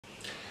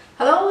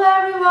Hello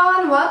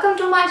everyone, welcome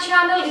to my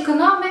channel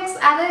Economics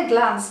at a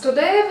Glance.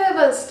 Today we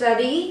will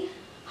study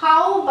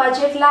how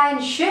budget line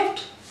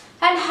shift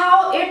and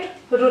how it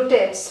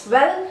rotates.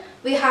 Well,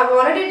 we have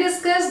already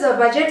discussed the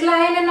budget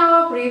line in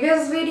our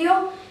previous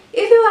video.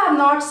 If you have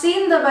not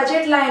seen the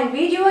budget line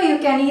video, you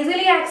can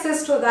easily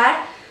access to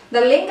that.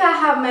 The link I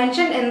have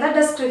mentioned in the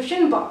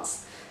description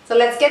box. So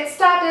let's get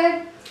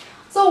started.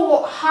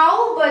 So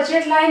how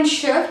budget line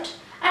shift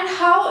and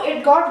how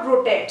it got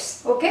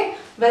rotates. Okay,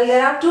 well,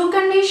 there are two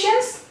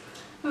conditions.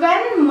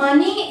 When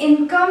money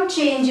income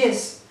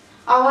changes,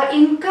 our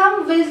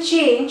income will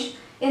change.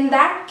 In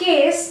that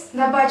case,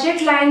 the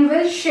budget line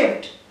will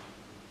shift.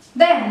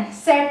 Then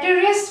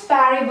ceteris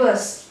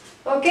paribus.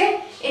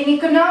 Okay, in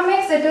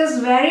economics it is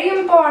very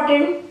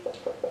important.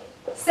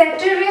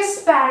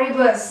 Ceteris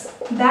paribus,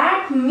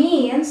 that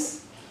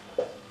means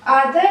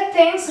other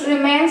things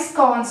remains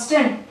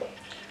constant.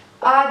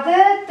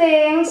 Other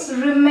things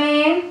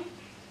remain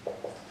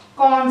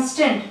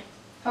constant.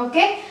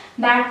 Okay,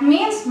 that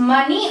means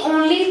money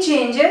only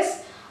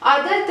changes,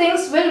 other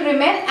things will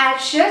remain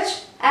as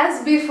such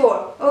as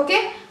before.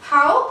 Okay,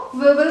 how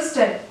we will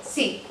study?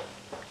 See,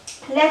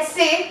 let's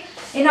say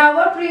in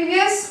our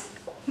previous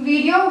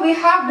video we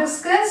have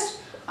discussed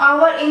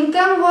our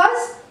income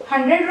was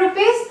 100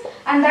 rupees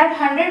and that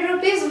 100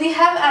 rupees we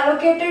have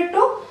allocated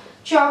to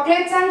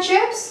chocolates and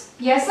chips.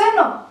 Yes or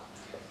no?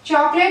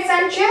 Chocolates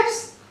and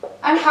chips.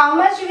 And how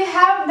much we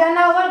have done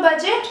our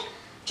budget?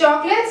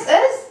 Chocolates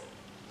is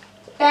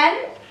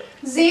 10,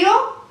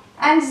 0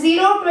 and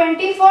 0,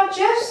 20 for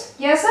chips.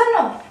 Yes or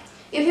no?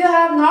 If you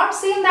have not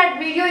seen that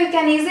video, you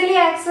can easily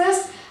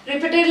access.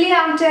 Repeatedly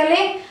I am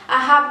telling, I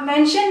have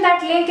mentioned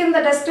that link in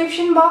the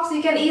description box.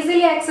 You can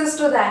easily access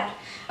to that.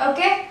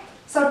 Okay.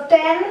 So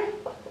 10,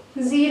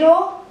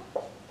 0,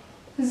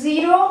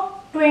 0,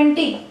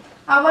 20.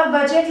 Our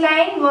budget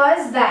line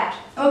was that.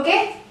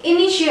 Okay.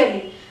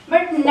 Initially.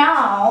 But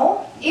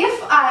now,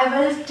 if I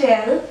will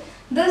tell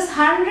this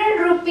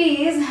 100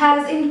 rupees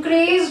has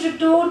increased to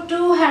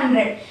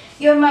 200.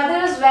 Your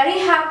mother is very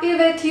happy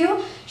with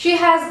you. She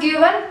has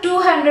given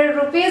 200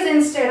 rupees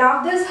instead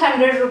of this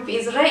 100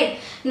 rupees, right?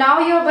 Now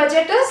your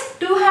budget is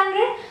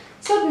 200.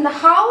 So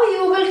how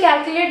you will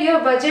calculate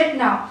your budget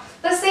now?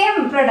 The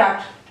same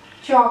product,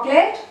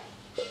 chocolate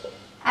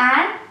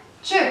and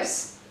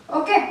chips.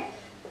 Okay.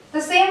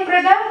 The same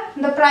product,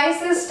 the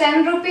price is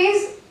 10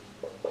 rupees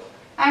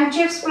and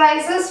chips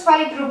price is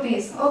 5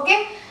 rupees.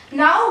 Okay.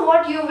 Now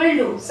what you will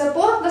do?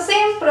 Suppose the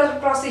same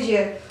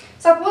procedure.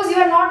 Suppose you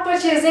are not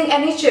purchasing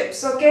any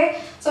chips.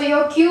 Okay. So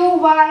your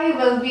QY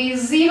will be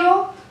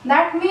 0.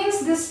 That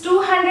means this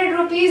 200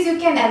 rupees you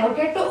can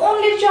allocate to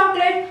only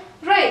chocolate.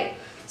 Right.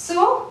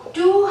 So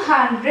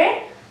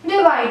 200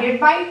 divided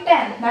by 10.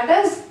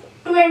 That is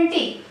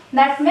 20.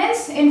 That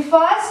means in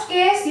first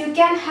case you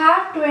can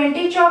have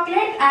 20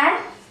 chocolate and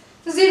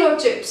 0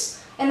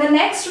 chips. In the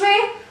next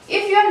way,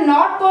 if you are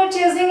not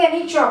purchasing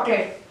any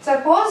chocolate,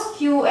 suppose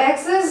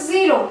QX is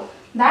 0.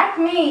 That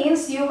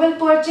means you will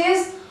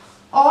purchase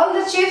all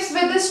the chips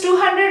with this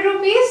 200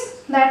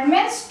 rupees. That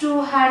means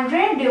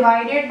 200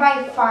 divided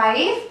by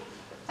 5.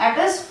 That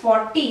is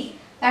 40.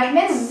 That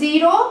means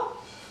 0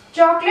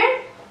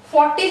 chocolate,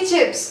 40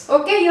 chips.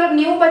 Okay, your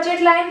new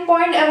budget line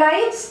point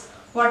arrives.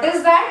 What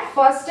is that?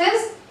 First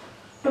is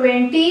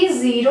 20,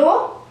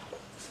 0.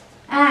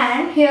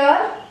 And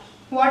here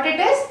what it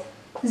is?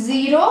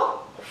 0,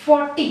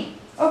 40.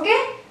 Okay.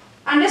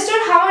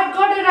 Understood how it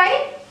got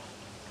arrived?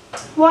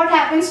 What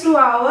happens to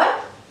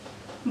our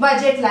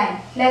budget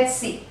line? Let's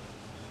see.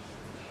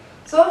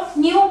 So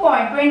new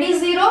point 20,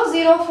 0,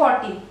 0,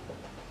 40.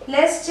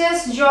 Let's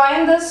just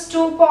join these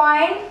 2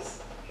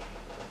 points.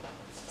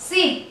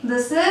 See,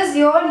 this is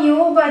your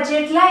new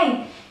budget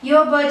line.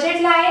 Your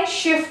budget line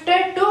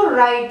shifted to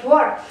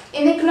rightward.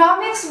 In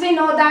economics, we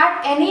know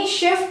that any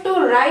shift to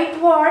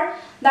rightward,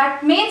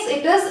 that means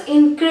it is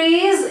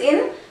increase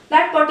in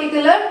that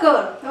particular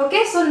curve.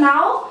 Okay, so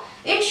now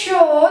it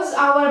shows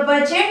our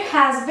budget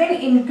has been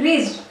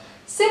increased.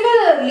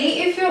 Similarly,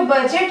 if your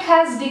budget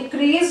has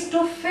decreased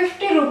to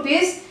 50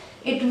 rupees,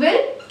 it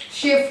will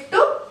shift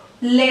to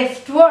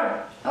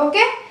leftward.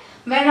 Okay,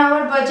 when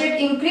our budget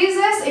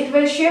increases, it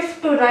will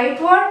shift to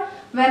rightward.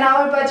 When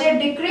our budget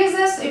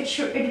decreases,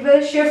 it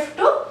will shift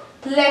to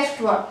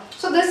leftward.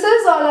 So this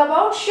is all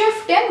about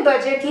shift in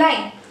budget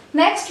line.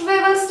 Next we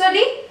will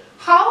study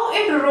how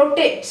it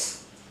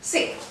rotates.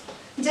 See,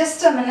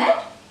 just a minute.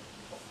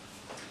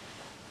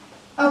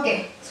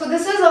 Okay, so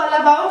this is all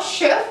about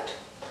shift.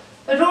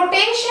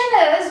 Rotation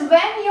is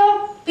when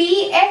your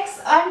Px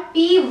and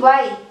Py,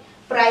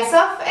 price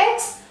of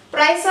x,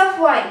 price of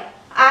y,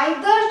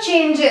 either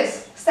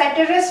changes,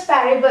 ceteris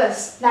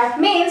paribus. That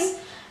means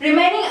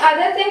remaining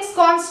other things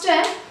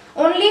constant,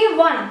 only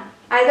one,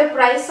 either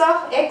price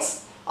of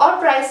x or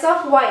price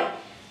of y.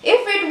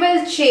 If it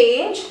will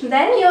change,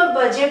 then your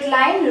budget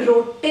line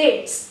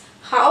rotates.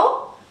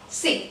 How?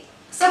 See,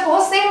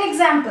 suppose same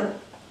example.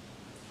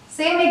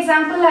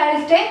 I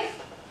will take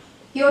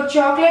your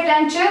chocolate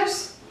and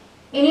chips.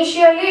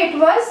 Initially it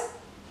was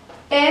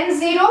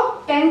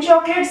 10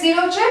 chocolate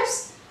 0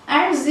 chips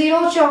and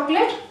 0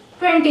 chocolate,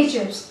 20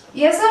 chips.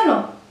 Yes or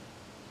no?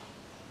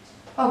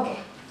 Okay.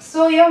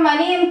 So your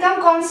money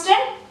income constant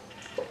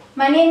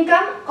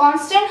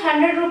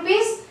 100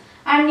 rupees,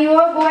 and you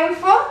are going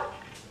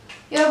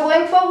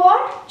for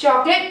what?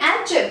 Chocolate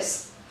and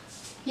chips.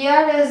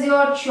 Here is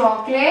your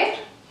chocolate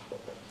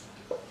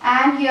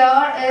and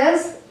here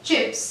is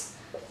chips.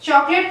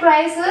 Chocolate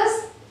price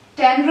is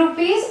 10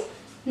 rupees.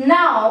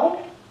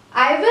 Now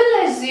I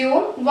will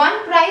assume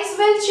one price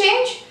will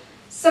change.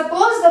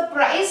 Suppose the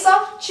price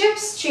of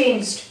chips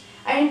changed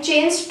and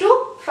changed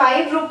to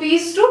 5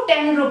 rupees to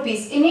 10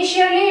 rupees.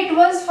 Initially it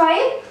was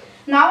 5.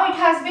 Now it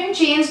has been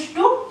changed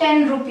to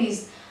 10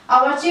 rupees.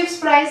 Our chips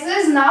price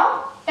is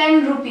now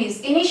 10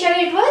 rupees.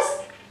 Initially it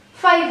was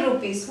 5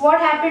 rupees. What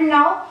happened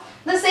now?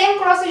 The same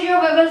procedure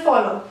we will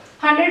follow.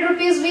 100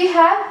 rupees we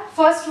have.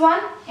 First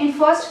one, in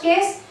first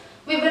case,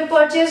 we will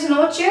purchase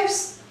no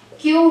chips.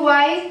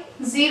 QY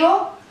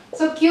 0.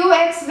 So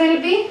QX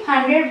will be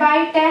 100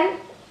 by 10.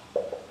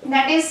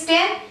 That is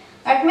 10.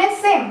 That means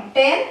same.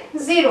 10,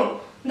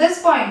 0.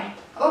 This point.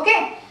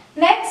 Okay.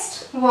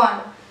 Next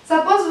one.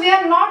 Suppose we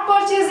are not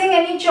purchasing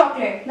any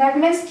chocolate. That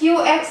means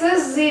QX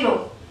is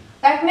 0.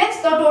 That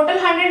means the total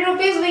 100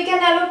 rupees we can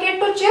allocate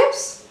to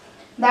chips.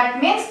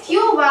 That means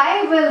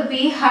QY will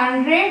be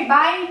 100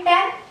 by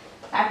 10.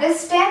 That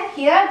is 10.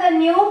 Here the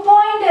new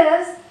point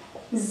is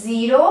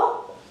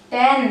 0,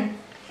 10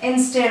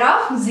 instead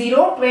of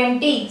 0,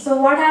 20. So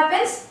what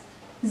happens?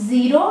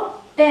 0,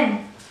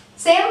 10.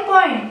 Same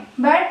point,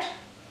 but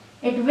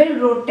it will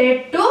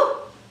rotate to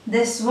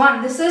this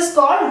one. This is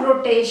called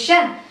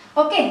rotation.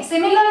 Okay.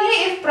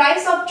 Similarly, if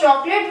price of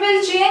chocolate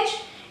will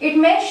change, it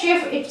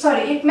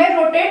may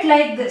rotate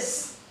like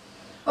this.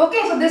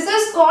 Okay. So this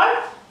is called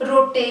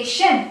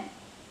rotation.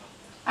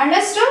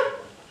 Understood?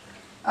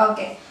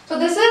 Okay. So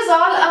this is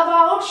all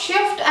about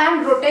shift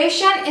and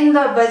rotation in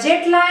the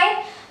budget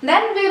line.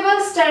 Then we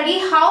will study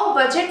how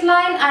budget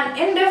line and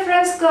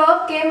indifference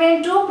curve came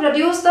in to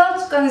produce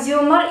the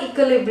consumer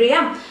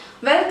equilibrium.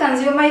 Well,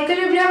 consumer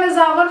equilibrium is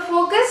our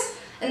focus.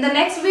 In the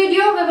next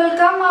video, we will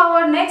come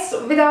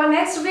with our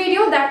next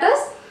video, that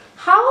is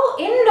how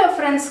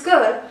indifference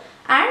curve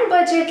and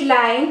budget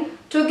line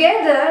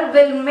together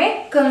will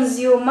make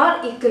consumer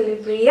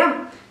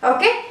equilibrium.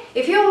 Okay.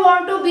 If you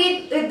want to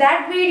be with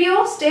that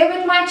video, stay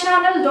with my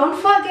channel. Don't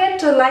forget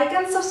to like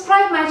and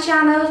subscribe my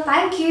channel.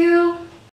 Thank you.